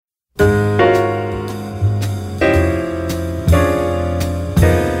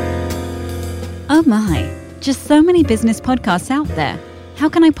Just so many business podcasts out there. How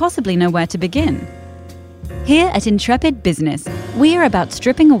can I possibly know where to begin? Here at Intrepid Business, we are about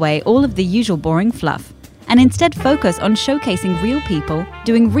stripping away all of the usual boring fluff and instead focus on showcasing real people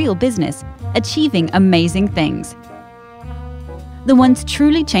doing real business, achieving amazing things. The ones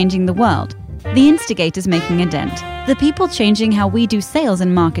truly changing the world, the instigators making a dent, the people changing how we do sales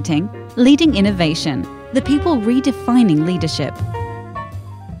and marketing, leading innovation, the people redefining leadership.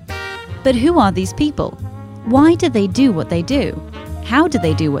 But who are these people? Why do they do what they do? How do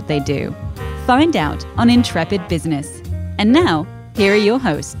they do what they do? Find out on Intrepid Business. And now, here are your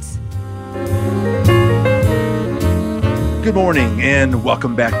hosts. Good morning and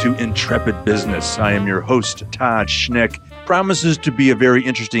welcome back to Intrepid Business. I am your host, Todd Schnick. Promises to be a very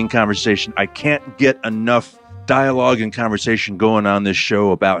interesting conversation. I can't get enough dialogue and conversation going on this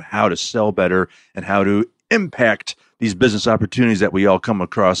show about how to sell better and how to impact these business opportunities that we all come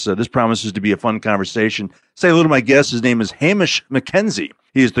across. This promises to be a fun conversation. Say hello to my guest. His name is Hamish McKenzie.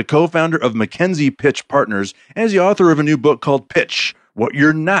 He is the co-founder of McKenzie Pitch Partners and is the author of a new book called Pitch. What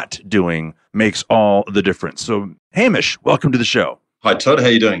You're Not Doing Makes All the Difference. So, Hamish, welcome to the show. Hi, Todd. How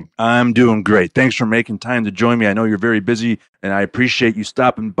are you doing? I'm doing great. Thanks for making time to join me. I know you're very busy, and I appreciate you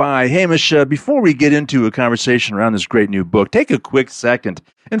stopping by. Hamish, before we get into a conversation around this great new book, take a quick second.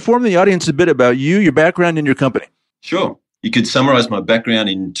 Inform the audience a bit about you, your background, and your company. Sure. You could summarize my background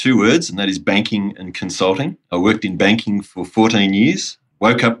in 2 words, and that is banking and consulting. I worked in banking for 14 years,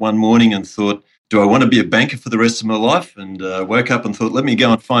 woke up one morning and thought, do I want to be a banker for the rest of my life? And woke up and thought, let me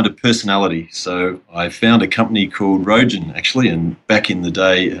go and find a personality. So I found a company called Rogen, actually, and back in the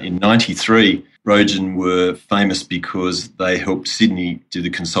day, in 93, Rogen were famous because they helped Sydney do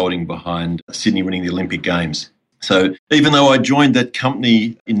the consulting behind Sydney winning the Olympic Games. So even though I joined that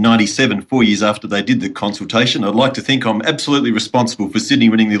company in 97, 4 years after they did the consultation, I'd like to think I'm absolutely responsible for Sydney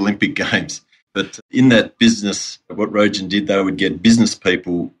winning the Olympic Games. But in that business, what Rogen did, they would get business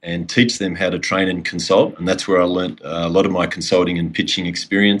people and teach them how to train and consult. And that's where I learnt a lot of my consulting and pitching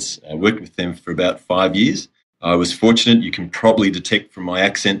experience. I worked with them for about 5 years. I was fortunate. You can probably detect from my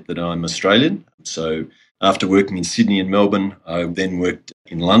accent that I'm Australian. So after working in Sydney and Melbourne, I then worked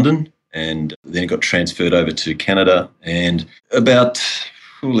in London and then got transferred over to Canada. And about,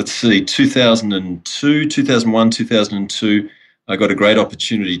 2001, 2002, I got a great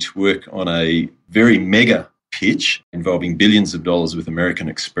opportunity to work on a very mega pitch involving billions of dollars with American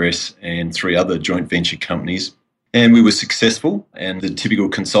Express and 3 other joint venture companies. And we were successful. And the typical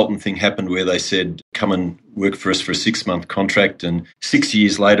consultant thing happened where they said, come and work for us for a 6-month contract. And 6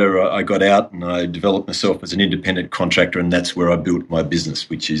 years later, I got out and I developed myself as an independent contractor. And that's where I built my business,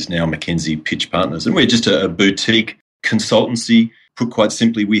 which is now McKenzie Pitch Partners. And we're just a boutique consultancy. Put quite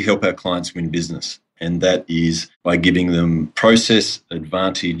simply, we help our clients win business. And that is by giving them process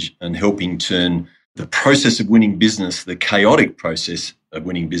advantage and helping turn the process of winning business, the chaotic process of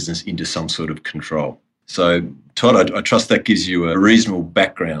winning business, into some sort of control. So, Todd, I trust that gives you a reasonable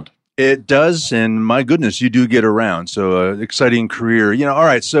background. It does, and my goodness, you do get around. So, exciting career. All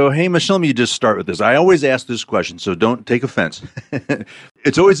right, so Hamish, let me just start with this. I always ask this question, so don't take offense.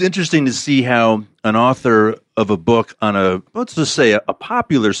 It's always interesting to see how an author of a book on let's just say a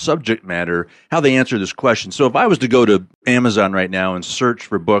popular subject matter, how they answer this question. So if I was to go to Amazon right now and search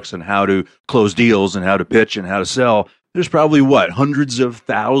for books on how to close deals and how to pitch and how to sell, there's probably, hundreds of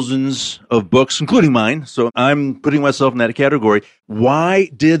thousands of books, including mine. So I'm putting myself in that category. Why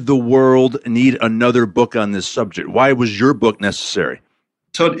did the world need another book on this subject? Why was your book necessary?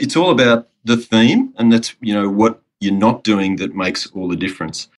 Todd, it's all about the theme, and that's, what you're not doing that makes all the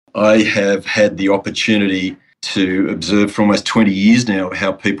difference. I have had the opportunity to observe for almost 20 years now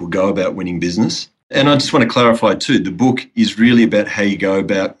how people go about winning business. And I just want to clarify too, the book is really about how you go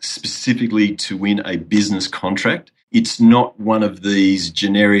about specifically to win a business contract. It's not one of these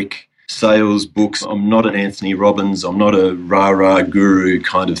generic sales books. I'm not an Anthony Robbins. I'm not a rah-rah guru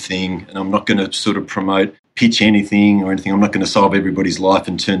kind of thing. And I'm not going to sort of promote pitch anything or anything. I'm not going to solve everybody's life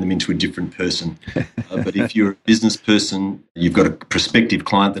and turn them into a different person. But if you're a business person, you've got a prospective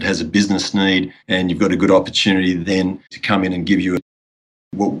client that has a business need and you've got a good opportunity then to come in and give you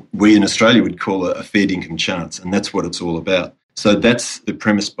what we in Australia would call a fair income chance. And that's what it's all about. So that's the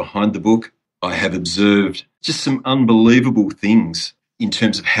premise behind the book. I have observed just some unbelievable things in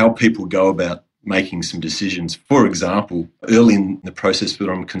terms of how people go about making some decisions. For example, early in the process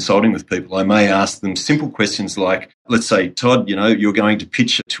when I'm consulting with people, I may ask them simple questions like, let's say, Todd, you're going to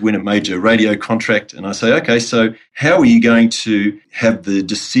pitch to win a major radio contract. And I say, okay, so how are you going to have the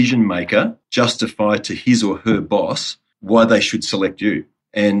decision maker justify to his or her boss why they should select you?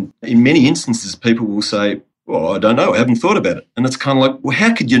 And in many instances, people will say, Well, I don't know. I haven't thought about it. And it's kind of like, well,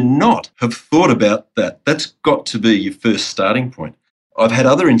 how could you not have thought about that? That's got to be your first starting point. I've had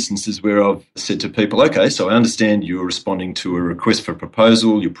other instances where I've said to people, okay, so I understand you're responding to a request for a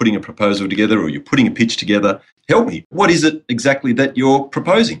proposal, you're putting a proposal together or you're putting a pitch together. Help me. What is it exactly that you're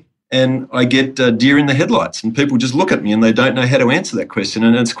proposing? And I get deer in the headlights and people just look at me and they don't know how to answer that question.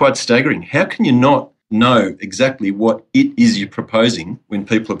 And it's quite staggering. How can you not know exactly what it is you're proposing when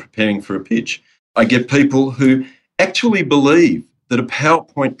people are preparing for a pitch? I get people who actually believe that a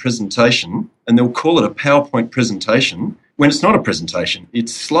PowerPoint presentation, and they'll call it a PowerPoint presentation when it's not a presentation,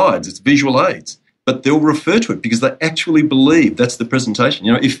 it's slides, it's visual aids, but they'll refer to it because they actually believe that's the presentation.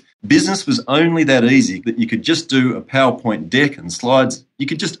 You know, if business was only that easy that you could just do a PowerPoint deck and slides, you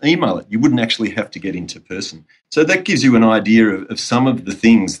could just email it. You wouldn't actually have to get into person. So that gives you an idea of some of the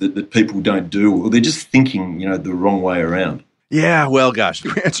things that people don't do, or they're just thinking, the wrong way around. Yeah, well, gosh,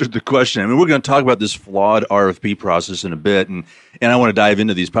 you answered the question. I mean, we're going to talk about this flawed RFP process in a bit, and I want to dive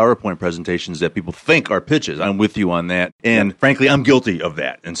into these PowerPoint presentations that people think are pitches. I'm with you on that, and frankly, I'm guilty of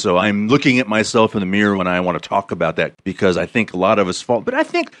that. And so I'm looking at myself in the mirror when I want to talk about that because I think a lot of us fall. But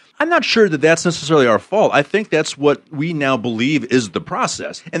I'm not sure that that's necessarily our fault. I think that's what we now believe is the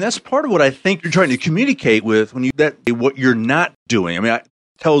process, and that's part of what I think you're trying to communicate with when what you're not doing. I mean,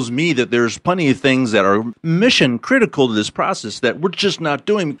 tells me that there's plenty of things that are mission critical to this process that we're just not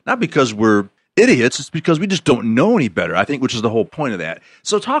doing, not because we're idiots, it's because we just don't know any better, I think, which is the whole point of that.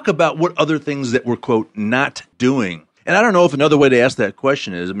 So talk about what other things that we're, quote, not doing. And I don't know if another way to ask that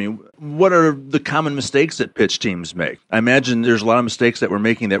question is, I mean, what are the common mistakes that pitch teams make? I imagine there's a lot of mistakes that we're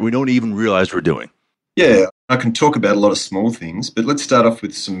making that we don't even realize we're doing. Yeah, I can talk about a lot of small things, but let's start off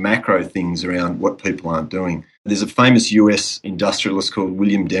with some macro things around what people aren't doing. There's a famous US industrialist called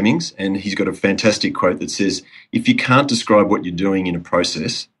William Demings, and he's got a fantastic quote that says, if you can't describe what you're doing in a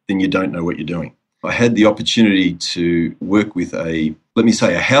process, then you don't know what you're doing. I had the opportunity to work with a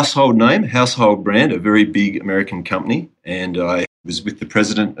household name, household brand, a very big American company, and I was with the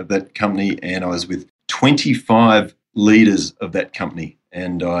president of that company, and I was with 25 leaders of that company.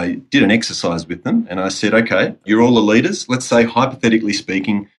 And I did an exercise with them and I said, okay, you're all the leaders. Let's say, hypothetically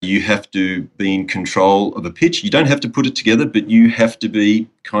speaking, you have to be in control of a pitch. You don't have to put it together, but you have to be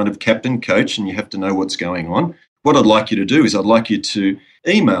kind of captain, coach, and you have to know what's going on. What I'd like you to do is I'd like you to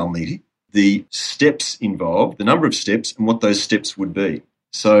email me the steps involved, the number of steps and what those steps would be.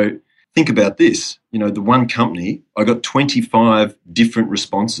 So think about this. The one company, I got 25 different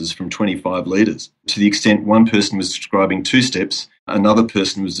responses from 25 leaders, to the extent one person was describing 2 steps, another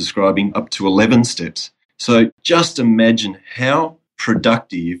person was describing up to 11 steps. So just imagine how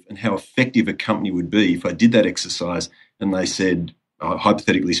productive and how effective a company would be if I did that exercise and they said,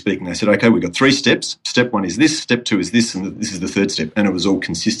 hypothetically speaking, they said, okay, we've got 3 steps. Step 1 is this, step 2 is this, and this is the 3rd step. And it was all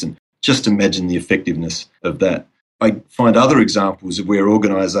consistent. Just imagine the effectiveness of that. I find other examples of where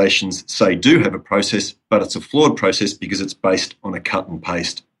organisations say do have a process, but it's a flawed process because it's based on a cut and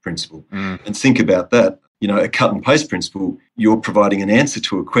paste principle. And think about that. A cut and paste principle, you're providing an answer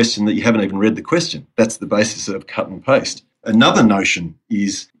to a question that you haven't even read the question. That's the basis of cut and paste. Another notion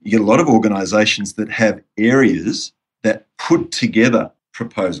is you get a lot of organisations that have areas that put together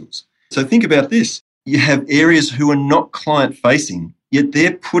proposals. So think about this. You have areas who are not client-facing, yet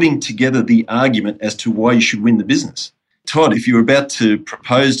they're putting together the argument as to why you should win the business. Todd, if you were about to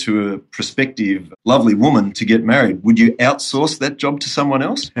propose to a prospective lovely woman to get married, would you outsource that job to someone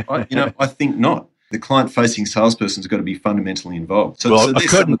else? I think not. The client-facing salesperson's got to be fundamentally involved. So a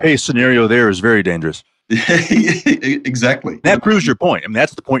cut and paste scenario there is very dangerous. Exactly. That proves your point. I mean,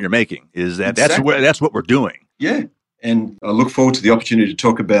 that's the point you're making, is that that's what we're doing. Yeah. And I look forward to the opportunity to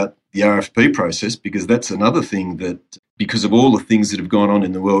talk about the RFP process, because that's another thing that, because of all the things that have gone on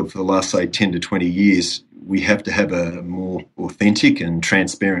in the world for the last, say, 10 to 20 years, we have to have a more authentic and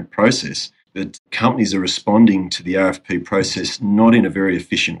transparent process. But companies are responding to the RFP process not in a very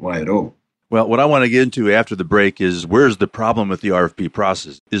efficient way at all. Well, what I want to get into after the break is, where's the problem with the RFP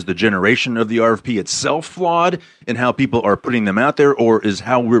process? Is the generation of the RFP itself flawed in how people are putting them out there, or is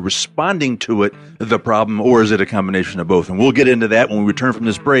how we're responding to it the problem, or is it a combination of both? And we'll get into that when we return from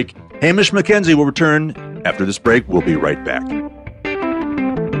this break. Hamish McKenzie will return after this break. We'll be right back.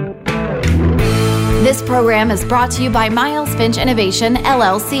 This program is brought to you by Miles Finch Innovation,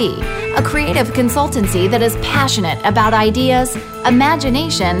 LLC, a creative consultancy that is passionate about ideas,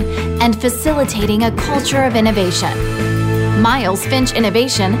 imagination, and facilitating a culture of innovation. Miles Finch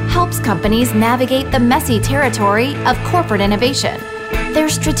Innovation helps companies navigate the messy territory of corporate innovation. They're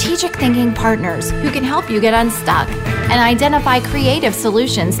strategic thinking partners who can help you get unstuck and identify creative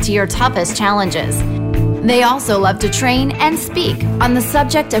solutions to your toughest challenges. They also love to train and speak on the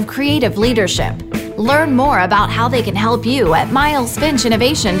subject of creative leadership, Learn more about how they can help you at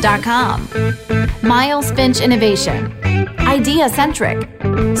milesfinchinnovation.com. Miles Finch Innovation. Idea-centric.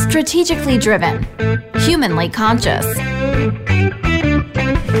 Strategically driven. Humanly conscious.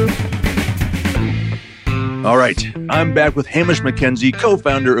 All right, I'm back with Hamish McKenzie,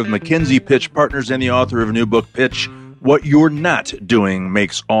 co-founder of McKenzie Pitch Partners and the author of a new book, Pitch, What You're Not Doing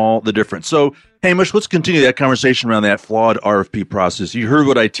Makes All the Difference. So, Hamish, let's continue that conversation around that flawed RFP process. You heard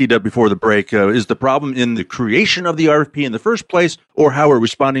what I teed up before the break. Is the problem in the creation of the RFP in the first place, or how we're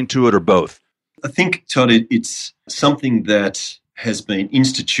responding to it, or both? I think, Todd, it's something that has been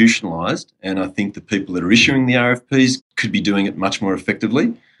institutionalized, and I think the people that are issuing the RFPs could be doing it much more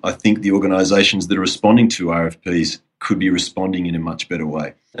effectively. I think the organisations that are responding to RFPs could be responding in a much better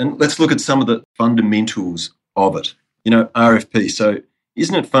way. And let's look at some of the fundamentals of it. RFP. So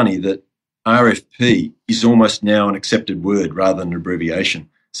isn't it funny that RFP is almost now an accepted word rather than an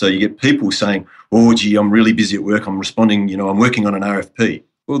abbreviation? So you get people saying, oh, gee, I'm really busy at work. I'm responding, I'm working on an RFP.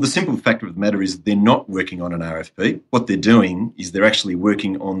 Well, the simple fact of the matter is they're not working on an RFP. What they're doing is they're actually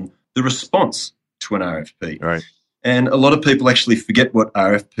working on the response to an RFP. Right. And a lot of people actually forget what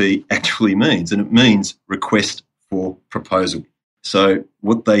RFP actually means, and it means request for proposal. So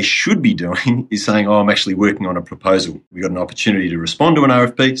what they should be doing is saying, I'm actually working on a proposal. We got an opportunity to respond to an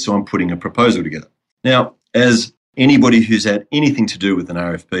RFP, so I'm putting a proposal together. Now, as anybody who's had anything to do with an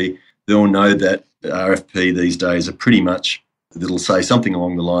RFP, they'll know that the RFP these days are pretty much, it'll say something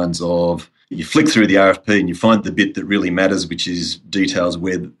along the lines of, you flick through the RFP and you find the bit that really matters, which is details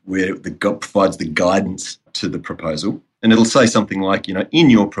where provides the guidance to the proposal. And it'll say something like, in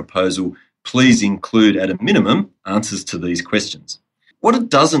your proposal, please include at a minimum answers to these questions. What it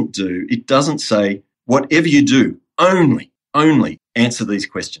doesn't do, it doesn't say, whatever you do, only answer these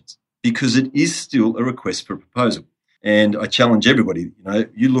questions, because it is still a request for proposal. And I challenge everybody,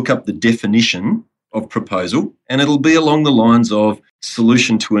 you look up the definition of proposal and it'll be along the lines of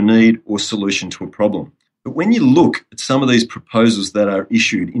solution to a need or solution to a problem. But when you look at some of these proposals that are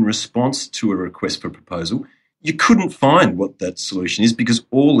issued in response to a request for proposal, you couldn't find what that solution is, because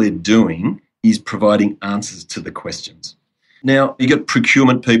all they're doing is providing answers to the questions. Now, you've got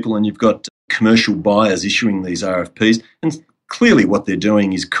procurement people and you've got commercial buyers issuing these RFPs, and clearly what they're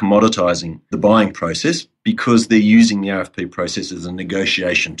doing is commoditizing the buying process, because they're using the RFP process as a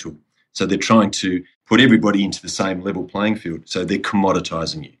negotiation tool. So they're trying to put everybody into the same level playing field. So they're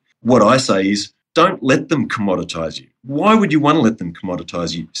commoditizing you. What I say is, don't let them commoditize you. Why would you want to let them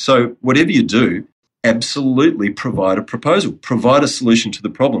commoditize you? So whatever you do, absolutely provide a proposal, provide a solution to the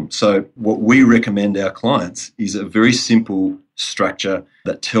problem. So what we recommend our clients is a very simple structure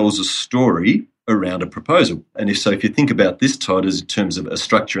that tells a story around a proposal. And if you think about this, Todd, as in terms of a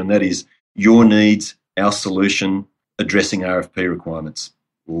structure, and that is your needs, our solution, addressing RFP requirements.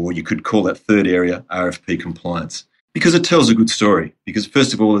 Or you could call that third area RFP compliance, because it tells a good story. Because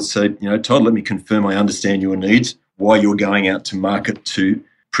first of all, it's say, Todd, let me confirm I understand your needs, why you're going out to market to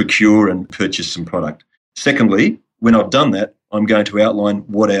procure and purchase some product. Secondly, when I've done that, I'm going to outline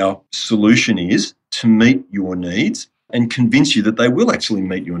what our solution is to meet your needs and convince you that they will actually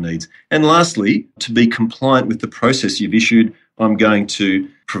meet your needs. And lastly, to be compliant with the process you've issued, I'm going to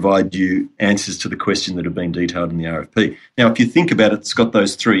provide you answers to the question that have been detailed in the RFP. Now, if you think about it, it's got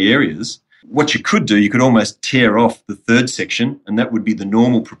those three areas. What you could do, you could almost tear off the third section, and that would be the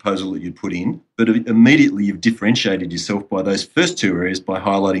normal proposal that you'd put in, but immediately you've differentiated yourself by those first two areas by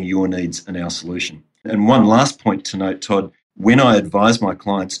highlighting your needs and our solution. And one last point to note, Todd, when I advise my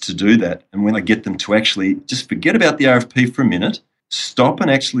clients to do that, and when I get them to actually just forget about the RFP for a minute, stop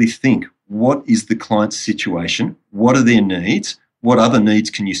and actually think, what is the client's situation? What are their needs? What other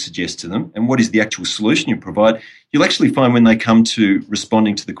needs can you suggest to them? And what is the actual solution you provide? You'll actually find when they come to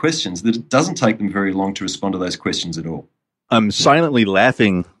responding to the questions that it doesn't take them very long to respond to those questions at all. I'm silently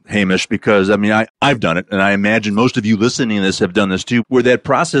laughing, Hamish, because I've done it, and I imagine most of you listening to this have done this too, where that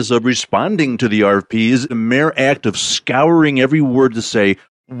process of responding to the RFP is a mere act of scouring every word to say,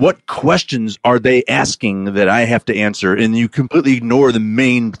 what questions are they asking that I have to answer? And you completely ignore the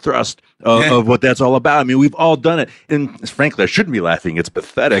main thrust of what that's all about. We've all done it. And frankly, I shouldn't be laughing. It's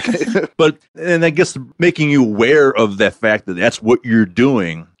pathetic. And I guess making you aware of that fact that that's what you're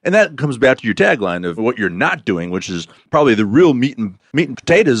doing. And that comes back to your tagline of what you're not doing, which is probably the real meat and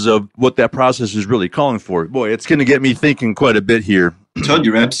potatoes of what that process is really calling for. Boy, it's going to get me thinking quite a bit here. Todd,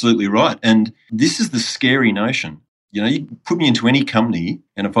 you're absolutely right. And this is the scary notion. You put me into any company,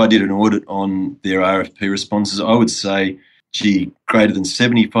 and if I did an audit on their RFP responses, I would say, greater than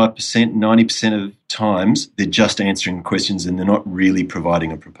 75%, 90% of times, they're just answering questions and they're not really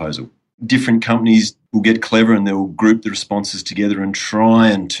providing a proposal. different companies will get clever and they'll group the responses together and try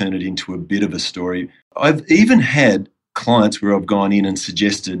and turn it into a bit of a story. I've even had clients where I've gone in and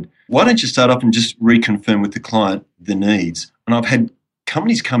suggested, why don't you start off and just reconfirm with the client the needs? And I've had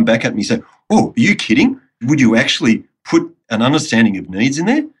companies come back at me and say, oh, are you kidding? Would you actually put an understanding of needs in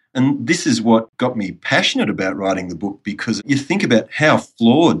there? And this is what got me passionate about writing the book, because you think about how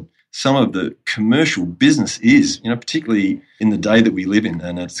flawed some of the commercial business is, particularly in the day that we live in.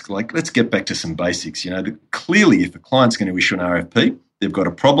 And it's like, let's get back to some basics. Clearly, if a client's going to issue an RFP, they've got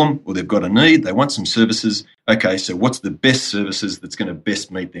a problem or they've got a need, they want some services. Okay, so what's the best services that's going to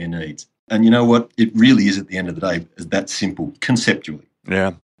best meet their needs? And you know what? It really is, at the end of the day, that simple, conceptually.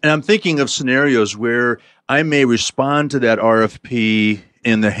 Yeah. And I'm thinking of scenarios where I may respond to that RFP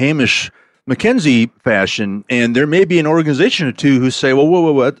in the Hamish McKenzie fashion, and there may be an organization or two who say, well,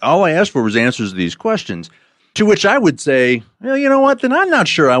 whoa, all I asked for was answers to these questions. To which I would say, well, you know what, then I'm not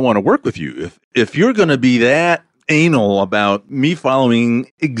sure I want to work with you. If you're going to be that anal about me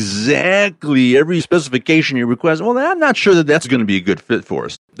following exactly every specification you request, well, I'm not sure that that's going to be a good fit for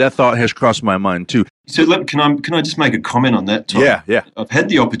us. That thought has crossed my mind too. So can I just make a comment on that, Tom? Yeah. I've had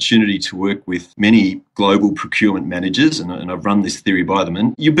the opportunity to work with many global procurement managers, and I've run this theory by them.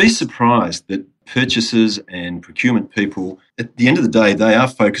 And you'd be surprised that purchasers and procurement people, at the end of the day, they are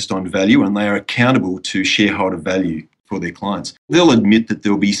focused on value and they are accountable to shareholder value for their clients. They'll admit that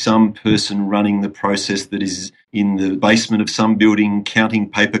there'll be some person running the process that is in the basement of some building, counting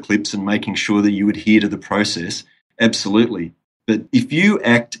paper clips and making sure that you adhere to the process. Absolutely. But if you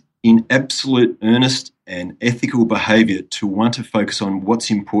act in absolute earnest and ethical behaviour to want to focus on what's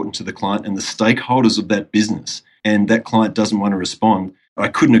important to the client and the stakeholders of that business, and that client doesn't want to respond, I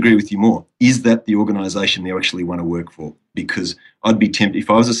couldn't agree with you more. Is that the organisation they actually want to work for? Because I'd be tempted, if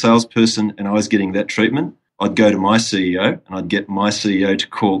I was a salesperson and I was getting that treatment, I'd go to my CEO and I'd get my CEO to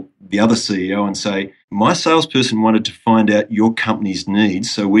call the other CEO and say, my salesperson wanted to find out your company's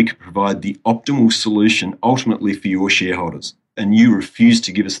needs so we could provide the optimal solution ultimately for your shareholders. And you refuse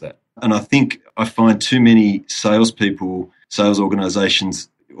to give us that. And I find too many salespeople, sales organisations,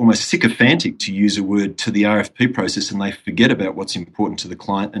 almost sycophantic, to use a word, to the RFP process, and they forget about what's important to the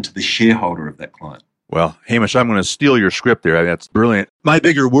client and to the shareholder of that client. Well, Hamish, I'm going to steal your script there. That's brilliant. My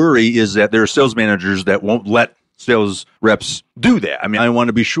bigger worry is that there are sales managers that won't let sales reps do that. I want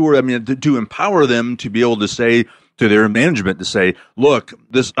to be sure, to empower them to be able to say to their management, to say, look,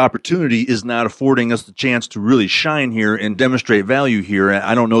 this opportunity is not affording us the chance to really shine here and demonstrate value here.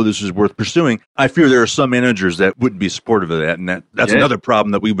 I don't know this is worth pursuing. I fear there are some managers that wouldn't be supportive of that. And that's another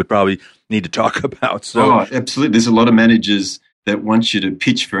problem that we would probably need to talk about. So, absolutely. There's a lot of managers that want you to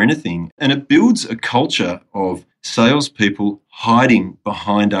pitch for anything. And it builds a culture of salespeople hiding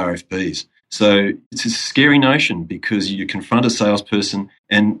behind RFPs. So it's a scary notion, because you confront a salesperson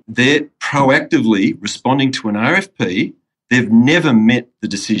and they're proactively responding to an RFP. They've never met the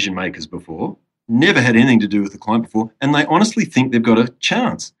decision makers before, never had anything to do with the client before, and they honestly think they've got a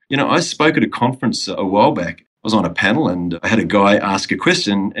chance. I spoke at a conference a while back. I was on a panel and I had a guy ask a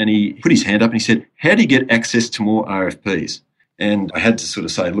question and he put his hand up and he said, how do you get access to more RFPs? And I had to sort of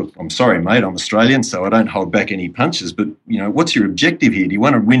say, look, I'm sorry, mate, I'm Australian, so I don't hold back any punches. But, what's your objective here? Do you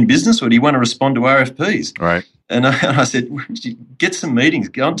want to win business or do you want to respond to RFPs? Right. And I said, get some meetings,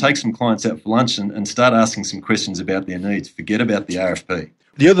 go and take some clients out for lunch and start asking some questions about their needs. Forget about the RFP.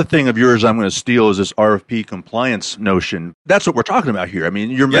 The other thing of yours I'm going to steal is this RFP compliance notion. That's what we're talking about here.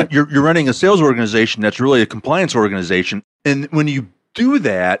 You're running a sales organization that's really a compliance organization. And when you do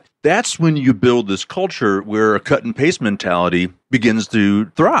that, that's when you build this culture where a cut and paste mentality begins to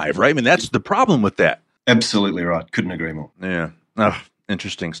thrive, right? That's the problem with that. Absolutely right. Couldn't agree more. Yeah.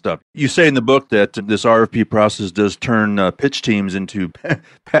 Interesting stuff. You say in the book that this RFP process does turn pitch teams into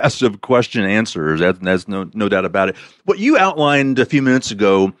passive question answers. That's no doubt about it. What you outlined a few minutes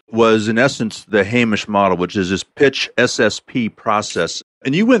ago was, in essence, the Hamish model, which is this pitch SSP process.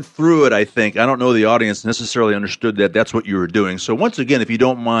 And you went through it, I think. I don't know the audience necessarily understood that that's what you were doing. So once again, if you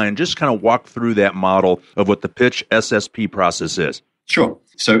don't mind, just kind of walk through that model of what the pitch SSP process is. Sure.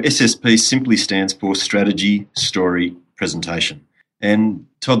 So SSP simply stands for strategy, story, presentation. And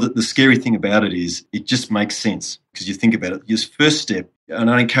Todd, the scary thing about it is it just makes sense because you think about it. Your first step, and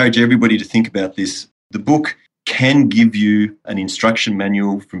I encourage everybody to think about this, the book can give you an instruction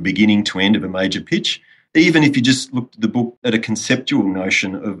manual from beginning to end of a major pitch. Even if you just looked at the book at a conceptual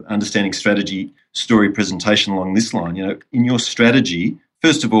notion of understanding strategy, story, presentation along this line, in your strategy,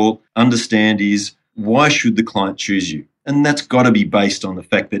 first of all, understand is why should the client choose you? And that's got to be based on the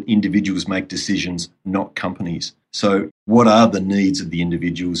fact that individuals make decisions, not companies. So what are the needs of the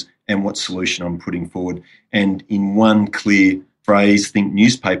individuals and what solution I'm putting forward? And in one clear phrase, think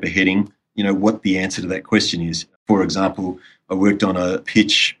newspaper heading, what the answer to that question is. For example, I worked on a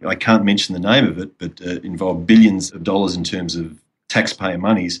pitch, I can't mention the name of it, but it involved billions of dollars in terms of taxpayer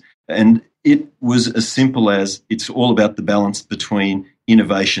monies. And it was as simple as it's all about the balance between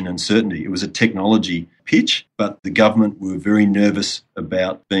innovation and certainty. It was a technology pitch, but the government were very nervous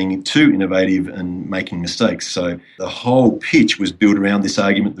about being too innovative and making mistakes. So the whole pitch was built around this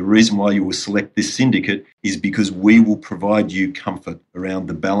argument. The reason why you will select this syndicate is because we will provide you comfort around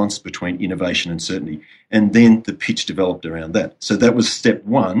the balance between innovation and certainty. And then the pitch developed around that. So that was step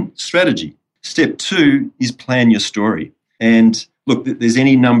one, strategy. Step two is plan your story. And look, there's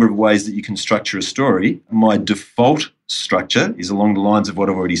any number of ways that you can structure a story. My default structure is along the lines of what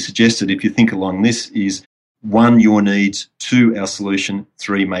I've already suggested. If you think along this is 1, your needs, 2, our solution,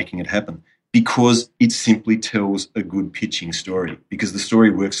 3, making it happen. Because it simply tells a good pitching story. Because the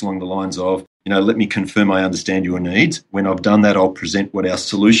story works along the lines of, let me confirm I understand your needs. When I've done that, I'll present what our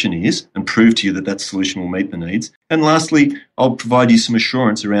solution is and prove to you that that solution will meet the needs. And lastly, I'll provide you some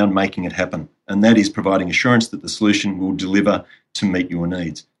assurance around making it happen. And that is providing assurance that the solution will deliver to meet your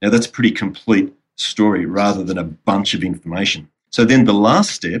needs. Now, that's a pretty complete story rather than a bunch of information. So then the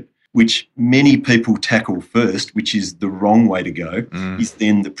last step, which many people tackle first, which is the wrong way to go, is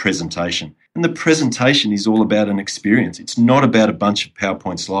then the presentation. And the presentation is all about an experience. It's not about a bunch of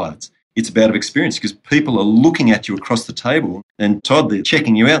PowerPoint slides. It's about an experience because people are looking at you across the table and Todd, they're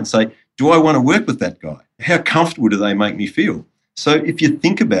checking you out and say, do I want to work with that guy? How comfortable do they make me feel? So if you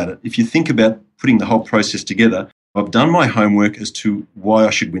think about it, if you think about putting the whole process together, I've done my homework as to why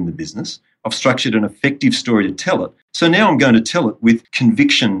I should win the business. I've structured an effective story to tell it. So now I'm going to tell it with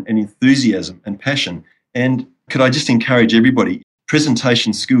conviction and enthusiasm and passion. And could I just encourage everybody,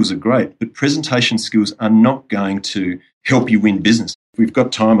 presentation skills are great, but presentation skills are not going to help you win business. If we've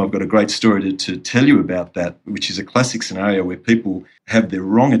got time, I've got a great story to tell you about that, which is a classic scenario where people have their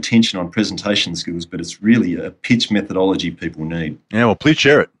wrong attention on presentation skills, but it's really a pitch methodology people need. Yeah, well, please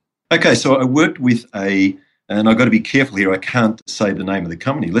share it. Okay, so I worked with and I've got to be careful here, I can't say the name of the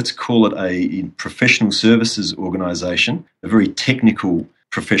company. Let's call it a professional services organisation, a very technical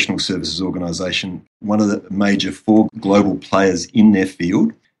professional services organisation, one of the major 4 global players in their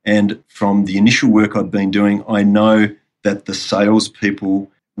field. And from the initial work I'd been doing, I know that the salespeople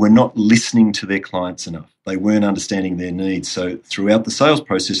were not listening to their clients enough. They weren't understanding their needs. So throughout the sales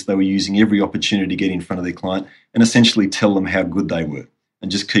process, they were using every opportunity to get in front of their client and essentially tell them how good they were and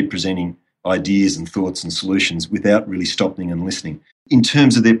just keep presenting ideas and thoughts and solutions without really stopping and listening. In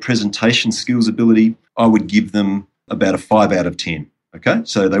terms of their presentation skills ability, I would give them about a 5 out of 10. Okay,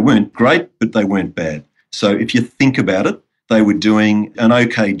 so they weren't great, but they weren't bad. So if you think about it, they were doing an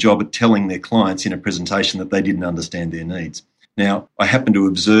okay job at telling their clients in a presentation that they didn't understand their needs. Now, I happened to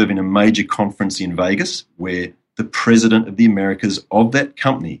observe in a major conference in Vegas where the president of the Americas of that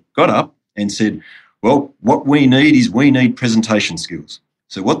company got up and said, well, what we need presentation skills.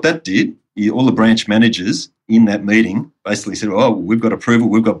 So what that did, all the branch managers in that meeting basically said, oh, we've got approval,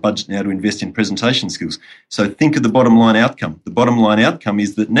 we've got budget now to invest in presentation skills. So think of the bottom line outcome. The bottom line outcome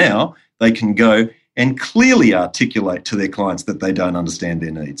is that now they can go and clearly articulate to their clients that they don't understand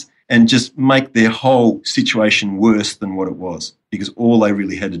their needs and just make their whole situation worse than what it was, because all they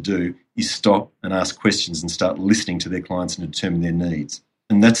really had to do is stop and ask questions and start listening to their clients and determine their needs.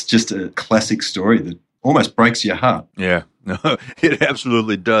 And that's just a classic story that almost breaks your heart. Yeah, no, it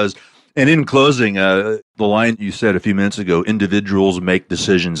absolutely does. And in closing, the line you said a few minutes ago, individuals make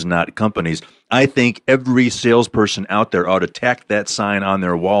decisions, not companies. I think every salesperson out there ought to tack that sign on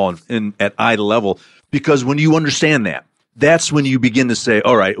their wall at eye level, because when you understand that, that's when you begin to say,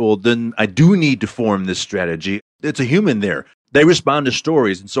 all right, well, then I do need to form this strategy. It's a human there. They respond to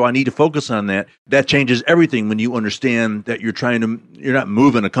stories, and so I need to focus on that. That changes everything when you understand that you're not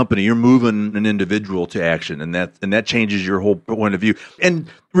moving a company, you're moving an individual to action, and that changes your whole point of view. And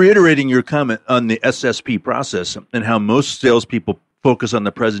reiterating your comment on the SSP process and how most salespeople focus on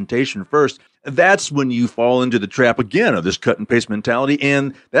the presentation first, that's when you fall into the trap again of this cut and paste mentality.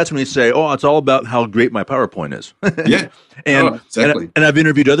 And that's when you say, oh, it's all about how great my PowerPoint is. Yeah. Exactly. And I've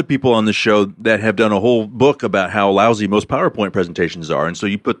interviewed other people on the show that have done a whole book about how lousy most PowerPoint presentations are. And so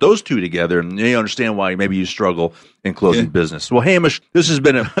you put those two together and you understand why maybe you struggle in closing business. Well, Hamish, this has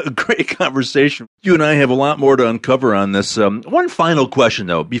been a great conversation. You and I have a lot more to uncover on this. One final question,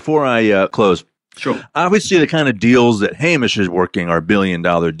 though, before I close. Sure. Obviously, the kind of deals that Hamish is working are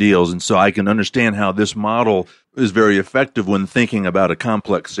billion-dollar deals, and so I can understand how this model is very effective when thinking about a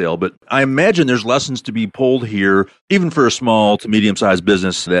complex sale. But I imagine there's lessons to be pulled here, even for a small to medium-sized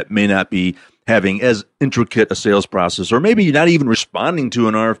business that may not be having as intricate a sales process, or maybe not even responding to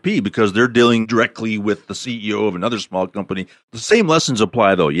an RFP because they're dealing directly with the CEO of another small company. The same lessons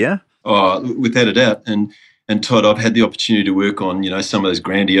apply, though, yeah? Oh, without a doubt. And Todd, I've had the opportunity to work on, some of those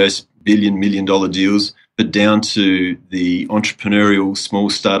grandiose $1 billion deals, but down to the entrepreneurial small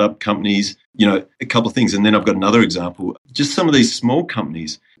startup companies, a couple of things. And then I've got another example, just some of these small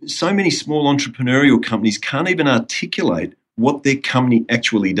companies. So many small entrepreneurial companies can't even articulate what their company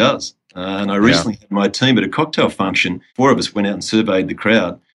actually does. And I recently had my team at a cocktail function. 4 of us went out and surveyed the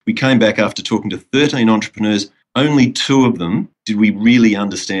crowd. We came back after talking to 13 entrepreneurs. Only 2 of them did we really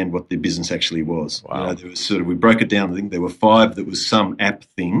understand what their business actually was. Wow. There was we broke it down. I think there were 5 that was some app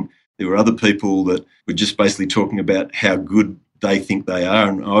thing. There were other people that were just basically talking about how good they think they are.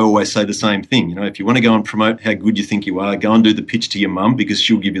 And I always say the same thing. If you want to go and promote how good you think you are, go and do the pitch to your mum because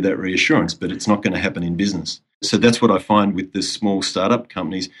she'll give you that reassurance, but it's not going to happen in business. So that's what I find with the small startup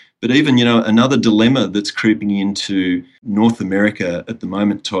companies. But even, another dilemma that's creeping into North America at the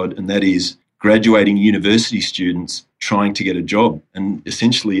moment, Todd, and that is graduating university students trying to get a job. And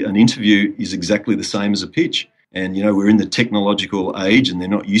essentially an interview is exactly the same as a pitch. And, we're in the technological age and they're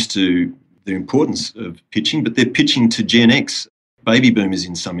not used to the importance of pitching, but they're pitching to Gen X, baby boomers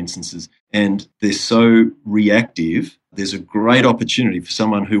in some instances, and they're so reactive. There's a great opportunity for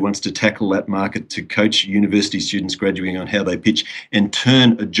someone who wants to tackle that market to coach university students graduating on how they pitch and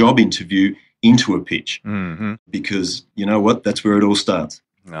turn a job interview into a pitch. Mm-hmm. Because you know what? That's where it all starts.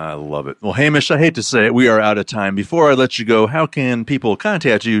 I love it. Well, Hamish, I hate to say it, we are out of time. Before I let you go, how can people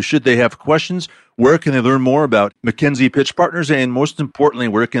contact you should they have questions? Where can they learn more about McKenzie Pitch Partners? And most importantly,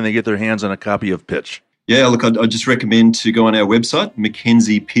 where can they get their hands on a copy of Pitch? Yeah, look, I just recommend to go on our website,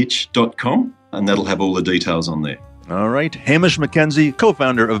 McKenziePitch.com, and that'll have all the details on there. All right. Hamish McKenzie,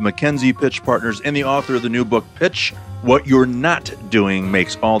 co-founder of McKenzie Pitch Partners and the author of the new book, Pitch, What You're Not Doing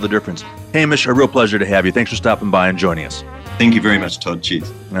Makes All the Difference. Hamish, a real pleasure to have you. Thanks for stopping by and joining us. Thank you very much, Todd.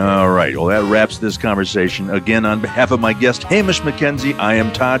 Cheers. All right. Well, that wraps this conversation. Again, on behalf of my guest, Hamish McKenzie, I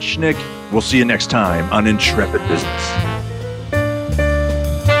am Todd Schnick. We'll see you next time on Intrepid Business.